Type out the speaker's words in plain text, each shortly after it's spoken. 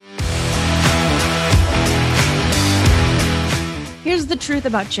the truth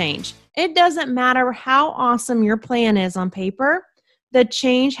about change. It doesn't matter how awesome your plan is on paper. The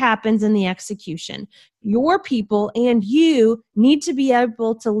change happens in the execution. Your people and you need to be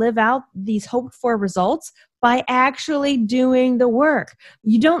able to live out these hoped for results by actually doing the work.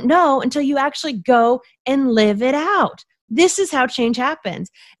 You don't know until you actually go and live it out. This is how change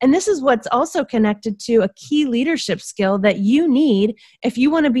happens. And this is what's also connected to a key leadership skill that you need if you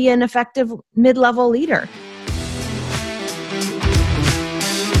want to be an effective mid-level leader.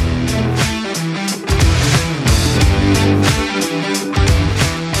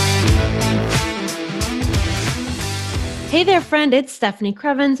 Hey there, friend. It's Stephanie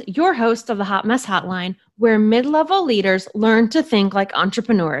Crevens, your host of the Hot Mess Hotline, where mid-level leaders learn to think like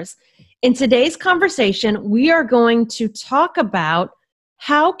entrepreneurs. In today's conversation, we are going to talk about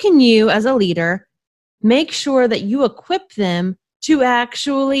how can you, as a leader, make sure that you equip them to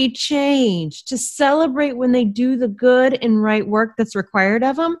actually change, to celebrate when they do the good and right work that's required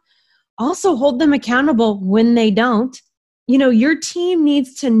of them. Also hold them accountable when they don't. You know, your team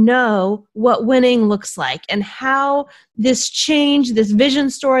needs to know what winning looks like and how this change, this vision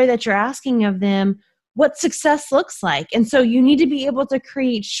story that you're asking of them, what success looks like. And so you need to be able to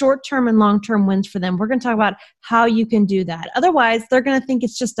create short-term and long-term wins for them. We're going to talk about how you can do that. Otherwise, they're going to think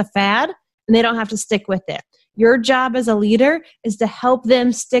it's just a fad and they don't have to stick with it. Your job as a leader is to help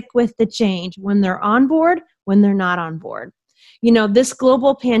them stick with the change when they're on board, when they're not on board. You know, this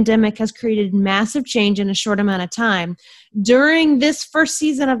global pandemic has created massive change in a short amount of time. During this first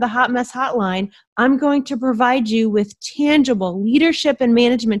season of the Hot Mess Hotline, I'm going to provide you with tangible leadership and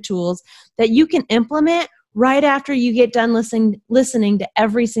management tools that you can implement right after you get done listening to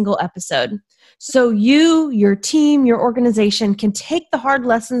every single episode. So you, your team, your organization can take the hard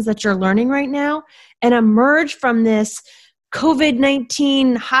lessons that you're learning right now and emerge from this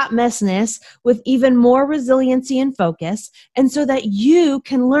COVID-19 hot messness with even more resiliency and focus, and so that you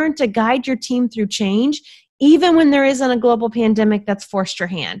can learn to guide your team through change, even when there isn't a global pandemic that's forced your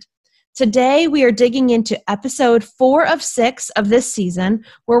hand. Today, we are digging into episode 4 of 6 of this season,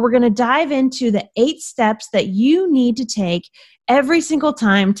 where we're going to dive into the 8 steps that you need to take every single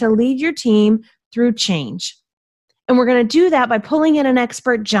time to lead your team through change. And we're going to do that by pulling in an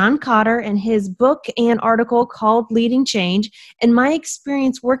expert, John Kotter, and his book and article called Leading Change, and my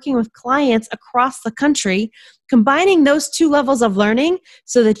experience working with clients across the country, combining those 2 levels of learning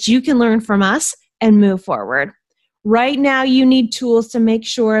so that you can learn from us and move forward. Right now, you need tools to make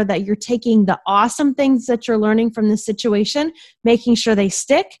sure that you're taking the awesome things that you're learning from this situation, making sure they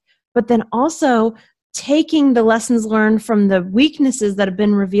stick, but then also taking the lessons learned from the weaknesses that have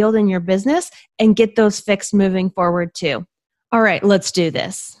been revealed in your business and get those fixed moving forward too. All right, let's do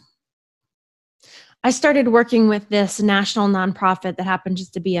this. I started working with this national nonprofit that happened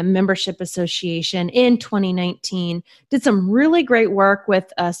just to be a membership association in 2019, did some really great work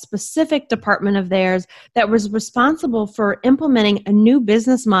with a specific department of theirs that was responsible for implementing a new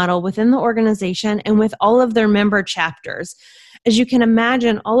business model within the organization and with all of their member chapters. As you can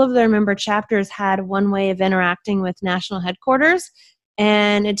imagine, all of their member chapters had one way of interacting with national headquarters,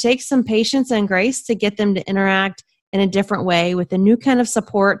 and it takes some patience and grace to get them to interact in a different way with a new kind of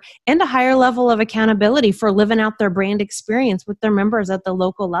support and a higher level of accountability for living out their brand experience with their members at the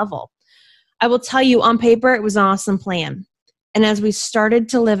local level. I will tell you, on paper, it was an awesome plan. And as we started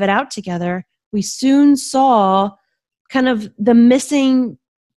to live it out together, we soon saw kind of the missing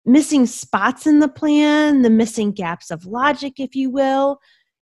spots in the plan, the missing gaps of logic, if you will.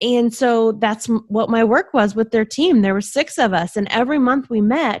 And so that's what my work was with their team. There were 6 of us, and every month we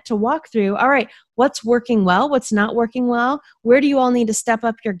met to walk through, all right, what's working well, what's not working well, where do you all need to step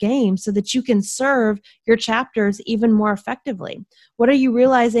up your game so that you can serve your chapters even more effectively? What are you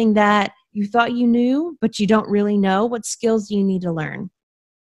realizing that you thought you knew, but you don't really know? What skills do you need to learn?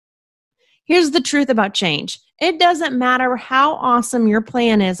 Here's the truth about change. It doesn't matter how awesome your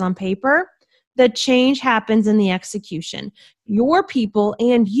plan is on paper. The change happens in the execution. Your people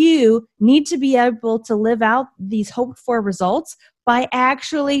and you need to be able to live out these hoped for results by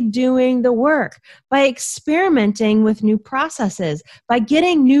actually doing the work, by experimenting with new processes, by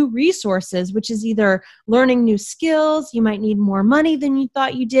getting new resources, which is either learning new skills. You might need more money than you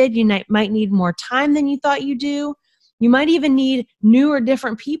thought you did. You might need more time than you thought you do. You might even need new or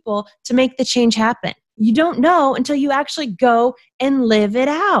different people to make the change happen. You don't know until you actually go and live it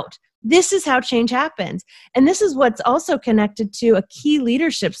out. This is how change happens. And this is what's also connected to a key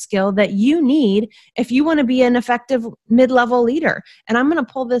leadership skill that you need if you want to be an effective mid-level leader. And I'm going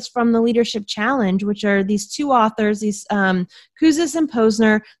to pull this from the Leadership Challenge, which are these 2 authors, these Kouzes and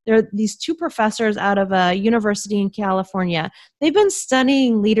Posner. They're these 2 professors out of a university in California. They've been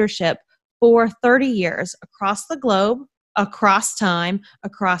studying leadership for 30 years across the globe across time,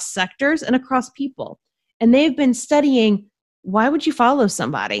 across sectors, and across people. And they've been studying, why would you follow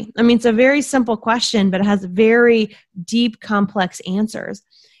somebody? I mean, it's a very simple question, but it has very deep, complex answers.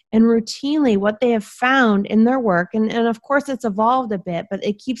 And routinely, what they have found in their work, and of course it's evolved a bit, but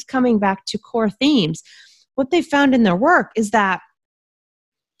it keeps coming back to core themes. What they found in their work is that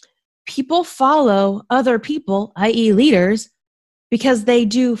people follow other people, i.e. leaders, because they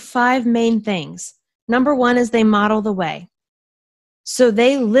do 5 main things. Number 1 is they model the way. So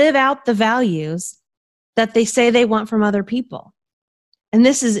they live out the values that they say they want from other people. And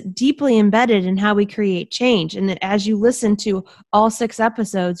this is deeply embedded in how we create change. And as you listen to all 6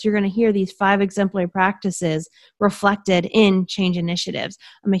 episodes, you're going to hear these 5 exemplary practices reflected in change initiatives.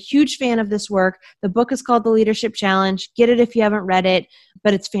 I'm a huge fan of this work. The book is called The Leadership Challenge. Get it if you haven't read it,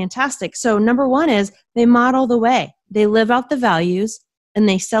 but it's fantastic. So number 1 is they model the way. They live out the values, and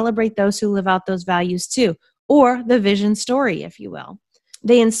they celebrate those who live out those values too, or the vision story, if you will.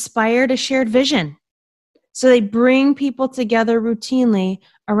 They inspired a shared vision. So they bring people together routinely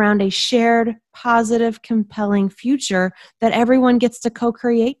around a shared, positive, compelling future that everyone gets to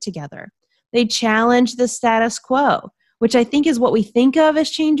co-create together. They challenge the status quo, which I think is what we think of as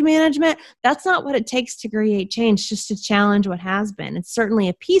change management. That's not what it takes to create change, just to challenge what has been. It's certainly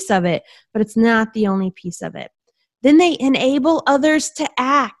a piece of it, but it's not the only piece of it. Then they enable others to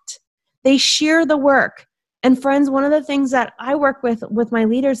act. They share the work. And friends, one of the things that I work with my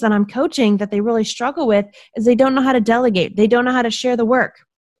leaders that I'm coaching that they really struggle with is they don't know how to delegate. They don't know how to share the work.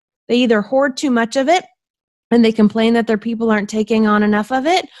 They either hoard too much of it and they complain that their people aren't taking on enough of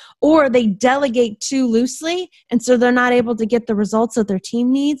it, or they delegate too loosely, and so they're not able to get the results that their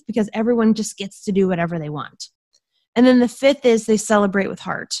team needs because everyone just gets to do whatever they want. And then the 5th is they celebrate with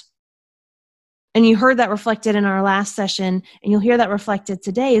heart. And you heard that reflected in our last session, and you'll hear that reflected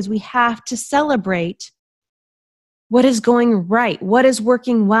today, is we have to celebrate what is going right, what is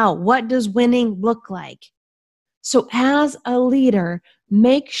working well, what does winning look like. So as a leader,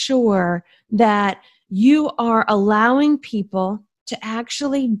 make sure that you are allowing people to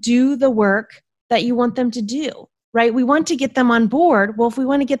actually do the work that you want them to do, right? We want to get them on board. Well, if we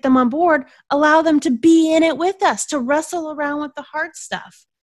want to get them on board, allow them to be in it with us, to wrestle around with the hard stuff.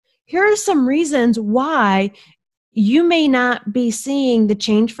 Here are some reasons why you may not be seeing the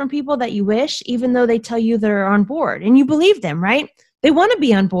change from people that you wish, even though they tell you they're on board. And you believe them, right? They want to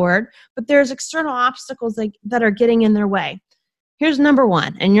be on board, but there's external obstacles that are getting in their way. Here's number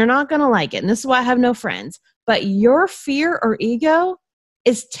 1, and you're not going to like it, and this is why I have no friends, but your fear or ego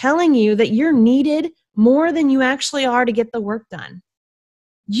is telling you that you're needed more than you actually are to get the work done.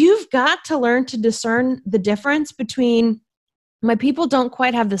 You've got to learn to discern the difference between my people don't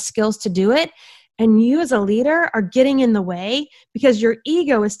quite have the skills to do it, and you as a leader are getting in the way because your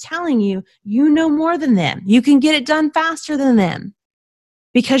ego is telling you you know more than them. You can get it done faster than them.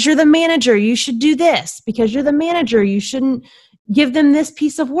 Because you're the manager, you should do this. Because you're the manager, you shouldn't give them this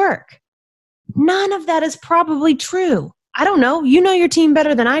piece of work. None of that is probably true. I don't know. You know your team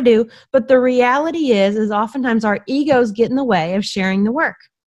better than I do. But the reality is oftentimes our egos get in the way of sharing the work.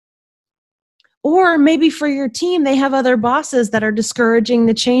 Or maybe for your team, they have other bosses that are discouraging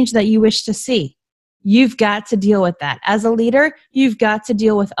the change that you wish to see. You've got to deal with that. As a leader, you've got to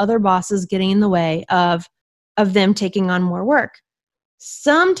deal with other bosses getting in the way of them taking on more work.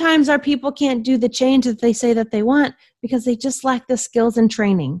 Sometimes our people can't do the change that they say that they want because they just lack the skills and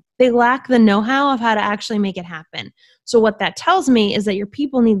training. They lack the know-how of how to actually make it happen. So what that tells me is that your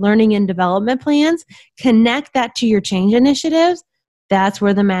people need learning and development plans. Connect that to your change initiatives. That's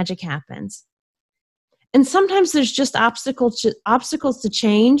where the magic happens. And sometimes there's just obstacles to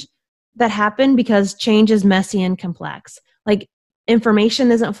change that happen because change is messy and complex. Like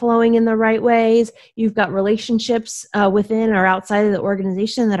information isn't flowing in the right ways. You've got relationships within or outside of the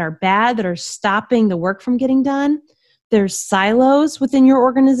organization that are bad, that are stopping the work from getting done. There's silos within your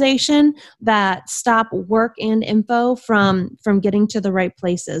organization that stop work and info from getting to the right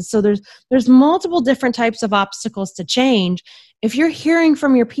places. So there's multiple different types of obstacles to change. If you're hearing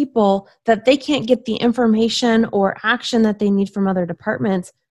from your people that they can't get the information or action that they need from other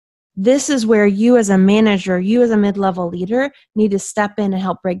departments, this is where you as a manager, you as a mid-level leader need to step in and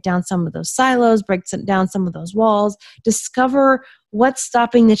help break down some of those silos, break down some of those walls, discover what's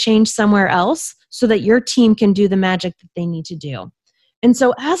stopping the change somewhere else so that your team can do the magic that they need to do. And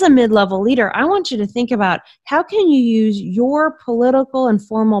so as a mid-level leader, I want you to think about how can you use your political and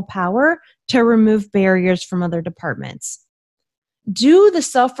formal power to remove barriers from other departments. Do the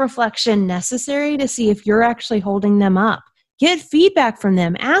self-reflection necessary to see if you're actually holding them up. Get feedback from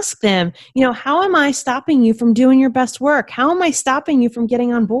them. Ask them, how am I stopping you from doing your best work? How am I stopping you from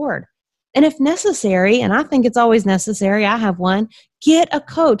getting on board? And if necessary, and I think it's always necessary, I have one, get a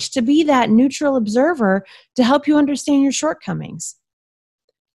coach to be that neutral observer to help you understand your shortcomings.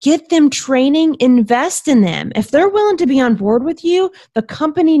 Get them training, invest in them. If they're willing to be on board with you, the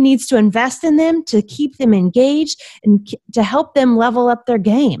company needs to invest in them to keep them engaged and to help them level up their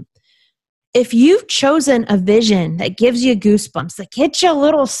game. If you've chosen a vision that gives you goosebumps, that gets you a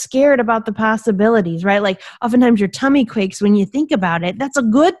little scared about the possibilities, right? Like oftentimes your tummy quakes when you think about it, that's a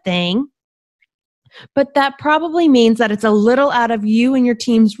good thing. But that probably means that it's a little out of you and your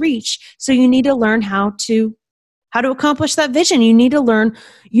team's reach. So you need to learn how to accomplish that vision. You need to learn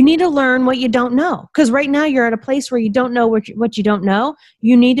what you don't know. Because right now you're at a place where you don't know what you don't know.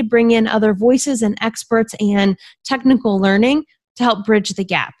 You need to bring in other voices and experts and technical learning to help bridge the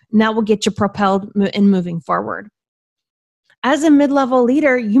gap. And that will get you propelled and moving forward. As a mid-level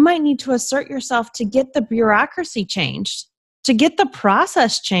leader, you might need to assert yourself to get the bureaucracy changed, to get the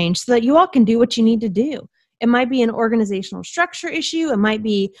process changed so that you all can do what you need to do. It might be an organizational structure issue. It might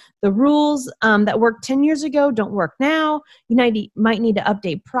be the rules that worked 10 years ago don't work now. You might need to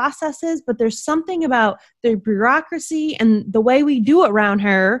update processes, but there's something about the bureaucracy and the way we do it around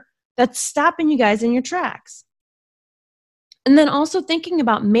here that's stopping you guys in your tracks. And then also thinking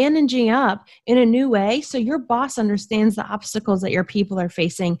about managing up in a new way so your boss understands the obstacles that your people are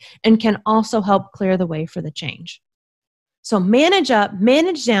facing and can also help clear the way for the change. So manage up,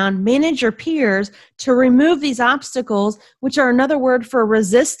 manage down, manage your peers to remove these obstacles, which are another word for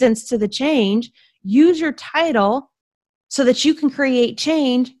resistance to the change. Use your title so that you can create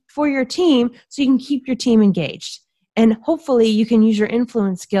change for your team so you can keep your team engaged. And hopefully you can use your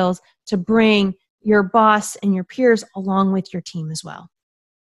influence skills to bring your boss and your peers along with your team as well.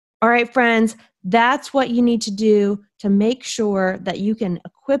 All right, friends, that's what you need to do to make sure that you can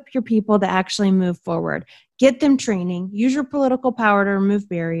equip your people to actually move forward. Get them training, use your political power to remove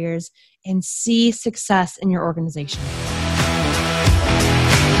barriers, and see success in your organization.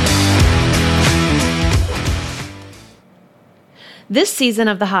 This season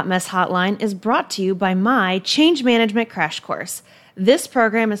of the Hot Mess Hotline is brought to you by my Change Management Crash Course. This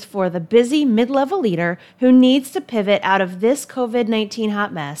program is for the busy mid-level leader who needs to pivot out of this COVID-19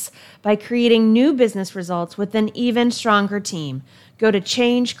 hot mess by creating new business results with an even stronger team. Go to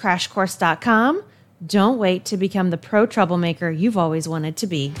changecrashcourse.com. Don't wait to become the pro troublemaker you've always wanted to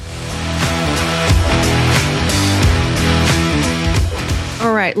be.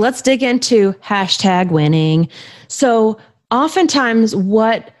 All right, let's dig into #winning. So oftentimes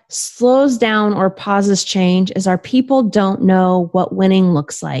what slows down or pauses change is our people don't know what winning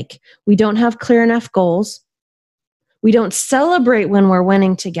looks like. We don't have clear enough goals. We don't celebrate when we're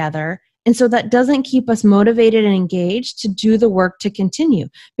winning together. And so that doesn't keep us motivated and engaged to do the work to continue.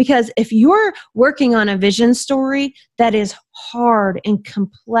 Because if you're working on a vision story that is hard and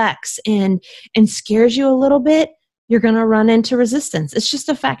complex and scares you a little bit, you're going to run into resistance. It's just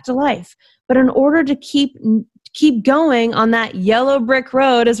a fact of life. But in order to keep going on that yellow brick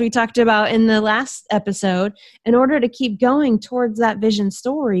road, as we talked about in the last episode, in order to keep going towards that vision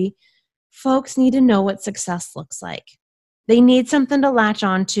story, folks need to know what success looks like. They need something to latch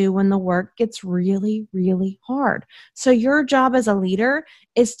onto when the work gets really, really hard. So your job as a leader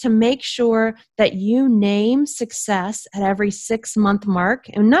is to make sure that you name success at every 6-month mark.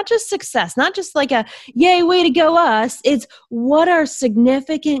 And not just success, not just like a, yay, way to go us. It's what are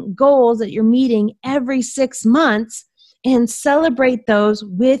significant goals that you're meeting every 6 months, and celebrate those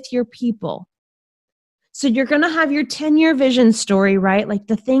with your people. So you're going to have your 10-year vision story, right? Like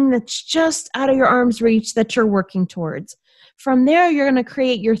the thing that's just out of your arm's reach that you're working towards. From there, you're going to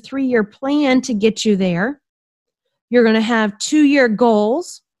create your 3-year plan to get you there. You're going to have 2-year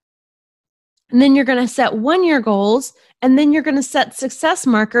goals. And then you're going to set 1-year goals. And then you're going to set success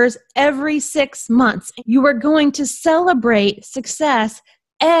markers every 6 months. You are going to celebrate success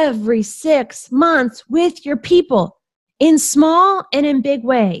every 6 months with your people in small and in big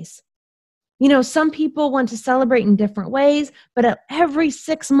ways. You know, some people want to celebrate in different ways, but at every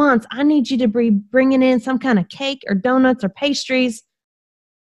 6 months, I need you to be bringing in some kind of cake or donuts or pastries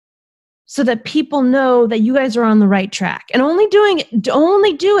so that people know that you guys are on the right track. And only do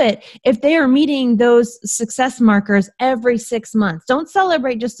it if they are meeting those success markers every 6 months. Don't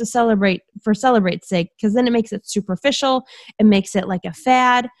celebrate just to celebrate for celebrate's sake, because then it makes it superficial. It makes it like a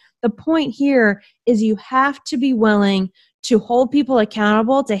fad. The point here is you have to be willing to hold people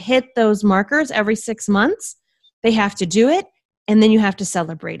accountable to hit those markers every 6 months. They have to do it, and then you have to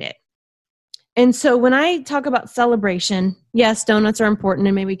celebrate it. And so when I talk about celebration, yes, donuts are important,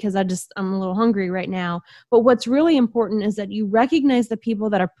 and maybe because I'm a little hungry right now, but what's really important is that you recognize the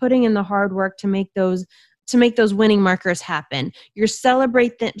people that are putting in the hard work to to make those winning markers happen. You're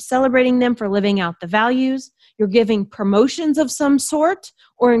celebrating them for living out the values. You're giving promotions of some sort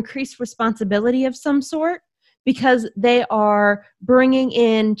or increased responsibility of some sort because they are bringing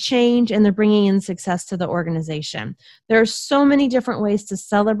in change and they're bringing in success to the organization. There are so many different ways to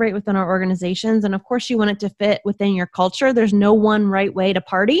celebrate within our organizations. And of course, you want it to fit within your culture. There's no one right way to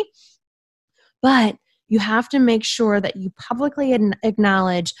party, but you have to make sure that you publicly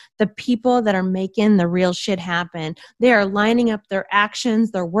acknowledge the people that are making the real shit happen. They are lining up their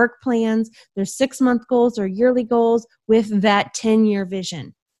actions, their work plans, their 6-month goals or yearly goals with that 10-year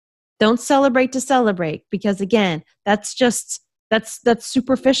vision. Don't celebrate to celebrate because, again, that's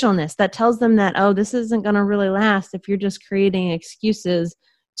superficialness. That tells them that, oh, this isn't going to really last if you're just creating excuses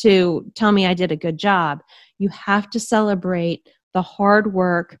to tell me I did a good job. You have to celebrate the hard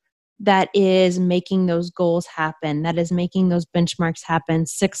work that is making those goals happen, that is making those benchmarks happen,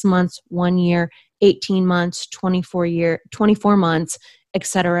 6 months, 1 year, 18 months, 24 months, et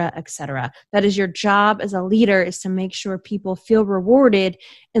cetera, et cetera. That is your job as a leader, is to make sure people feel rewarded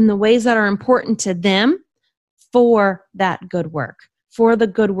in the ways that are important to them for that good work, for the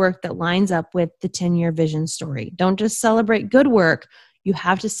good work that lines up with the 10-year vision story. Don't just celebrate good work. You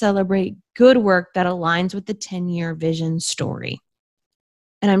have to celebrate good work that aligns with the 10-year vision story.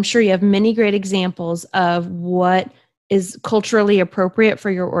 And I'm sure you have many great examples of what is culturally appropriate for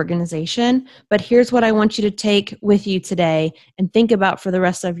your organization. But here's what I want you to take with you today and think about for the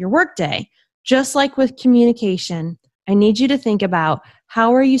rest of your workday. Just like with communication, I need you to think about,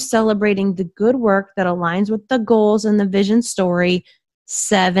 how are you celebrating the good work that aligns with the goals and the vision story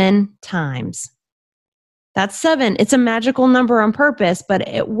 7 times? That's 7. It's a magical number on purpose, but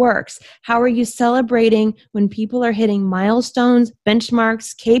it works. How are you celebrating when people are hitting milestones,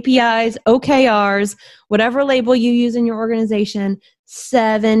 benchmarks, KPIs, OKRs, whatever label you use in your organization,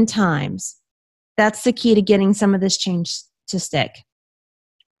 7 times? That's the key to getting some of this change to stick.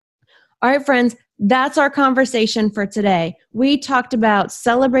 All right, friends, that's our conversation for today. We talked about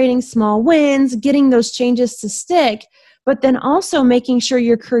celebrating small wins, getting those changes to stick, but then also making sure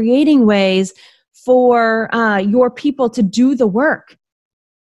you're creating ways for your people to do the work.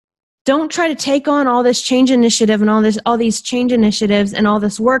 Don't try to take on all this change initiative and all these change initiatives and all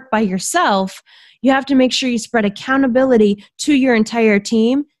this work by yourself. You have to make sure you spread accountability to your entire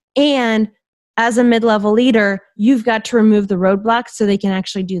team. And as a mid-level leader, you've got to remove the roadblocks so they can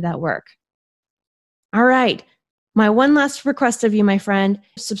actually do that work. All right. My one last request of you, my friend,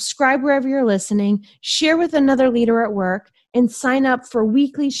 subscribe wherever you're listening, share with another leader at work, and sign up for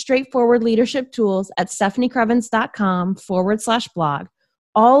weekly straightforward leadership tools at stephaniecrevens.com/blog.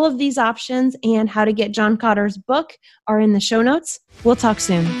 All of these options and how to get John Kotter's book are in the show notes. We'll talk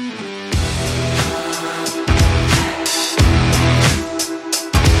soon.